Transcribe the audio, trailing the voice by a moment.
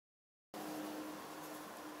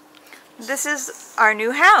This is our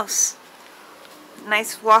new house.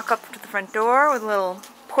 Nice walk up to the front door with a little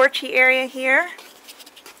porchy area here.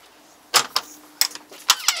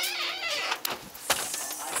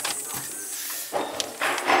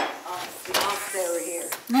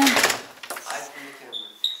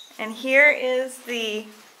 And here is the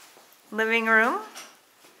living room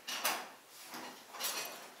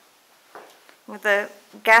with a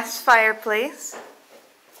gas fireplace.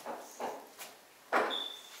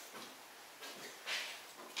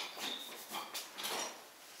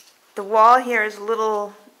 The wall here is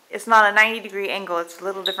it's not a 90-degree angle, it's a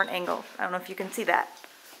little different angle. I don't know if you can see that.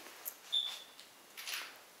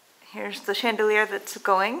 Here's the chandelier that's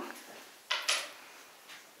going.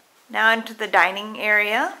 Now into the dining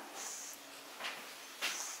area.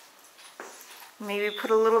 Maybe put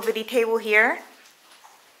a little bitty table here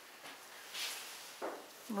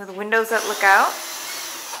with windows that look out.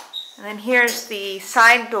 And then here's the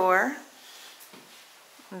side door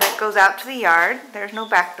that goes out to the yard. There's no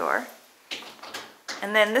back door.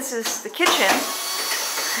 And then this is the kitchen.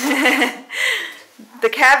 The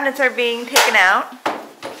cabinets are being taken out.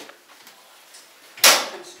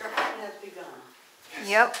 Construction has begun.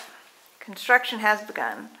 Yep, construction has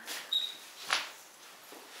begun.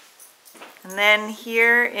 And then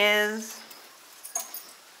here is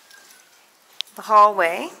the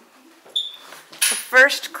hallway. The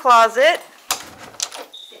first closet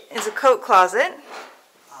is a coat closet.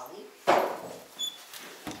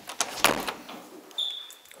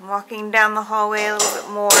 I'm walking down the hallway a little bit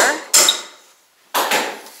more.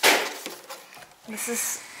 This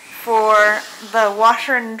is for the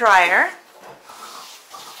washer and dryer.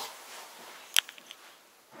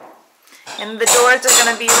 And the doors are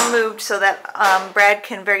going to be removed so that Brad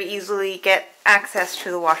can very easily get access to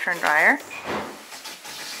the washer and dryer.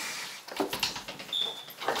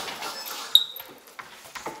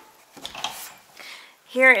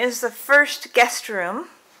 Here is the first guest room.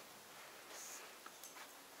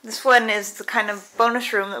 This one is the kind of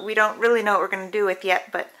bonus room that we don't really know what we're going to do with yet,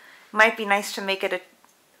 but it might be nice to make it an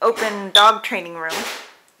open dog training room.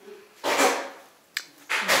 And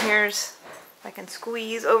here's, if I can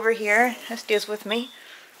squeeze over here, Hestia's with me.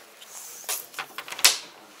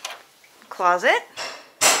 Closet.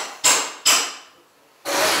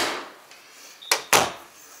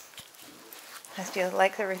 Hestia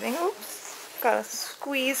likes everything. Oops, gotta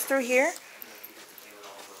squeeze through here.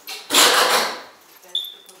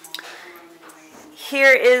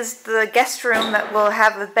 Here is the guest room that will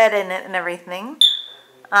have a bed in it and everything.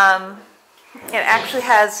 It actually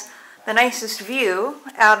has the nicest view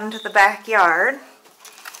out into the backyard.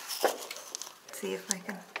 Let's see if I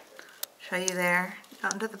can show you there.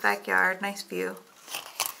 Out into the backyard, nice view.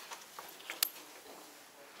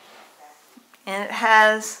 And it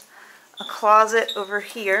has a closet over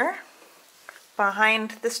here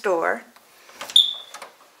behind this door.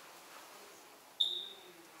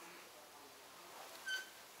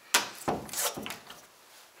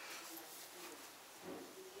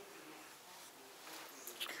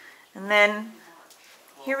 And then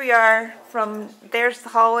here we are there's the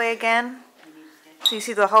hallway again. So you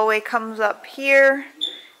see the hallway comes up here,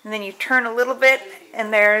 and then you turn a little bit,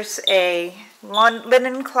 and there's a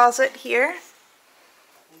linen closet here.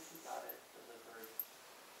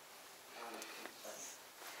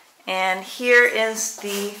 And here is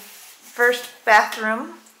the first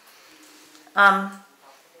bathroom.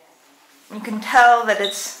 You can tell that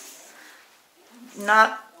it's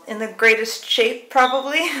not in the greatest shape,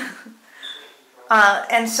 probably.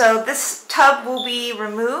 And so this tub will be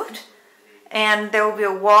removed, and there will be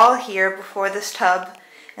a wall here before this tub,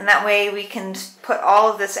 and that way we can put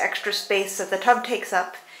all of this extra space that the tub takes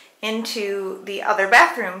up into the other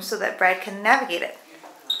bathroom so that Brad can navigate it.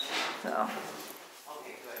 So.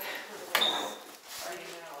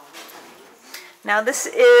 Now this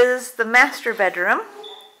is the master bedroom.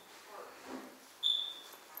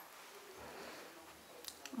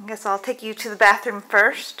 I guess I'll take you to the bathroom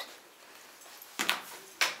first.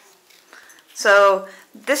 So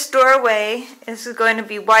this doorway is going to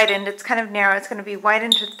be widened. It's kind of narrow. It's going to be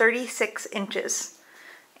widened to 36 inches.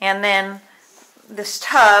 And then this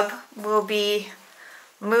tub will be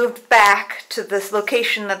moved back to this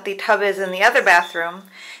location that the tub is in the other bathroom.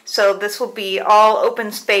 So this will be all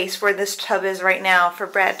open space where this tub is right now for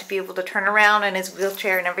Brad to be able to turn around in his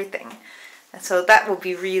wheelchair and everything. And so that will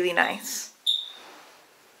be really nice.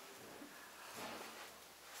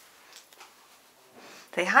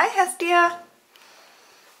 Say hi, Hestia.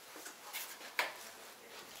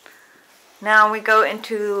 Now we go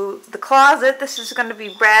into the closet. This is going to be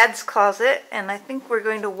Brad's closet, and I think we're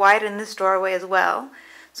going to widen this doorway as well.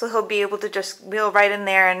 So he'll be able to just wheel right in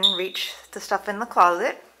there and reach the stuff in the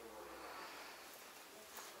closet.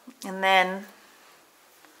 And then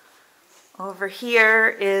over here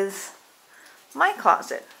is my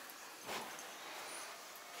closet.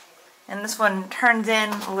 And this one turns in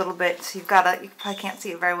a little bit, so you probably can't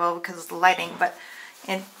see it very well because of the lighting, but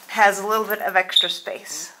it has a little bit of extra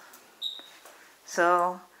space.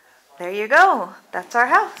 So there you go. That's our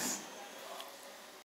house.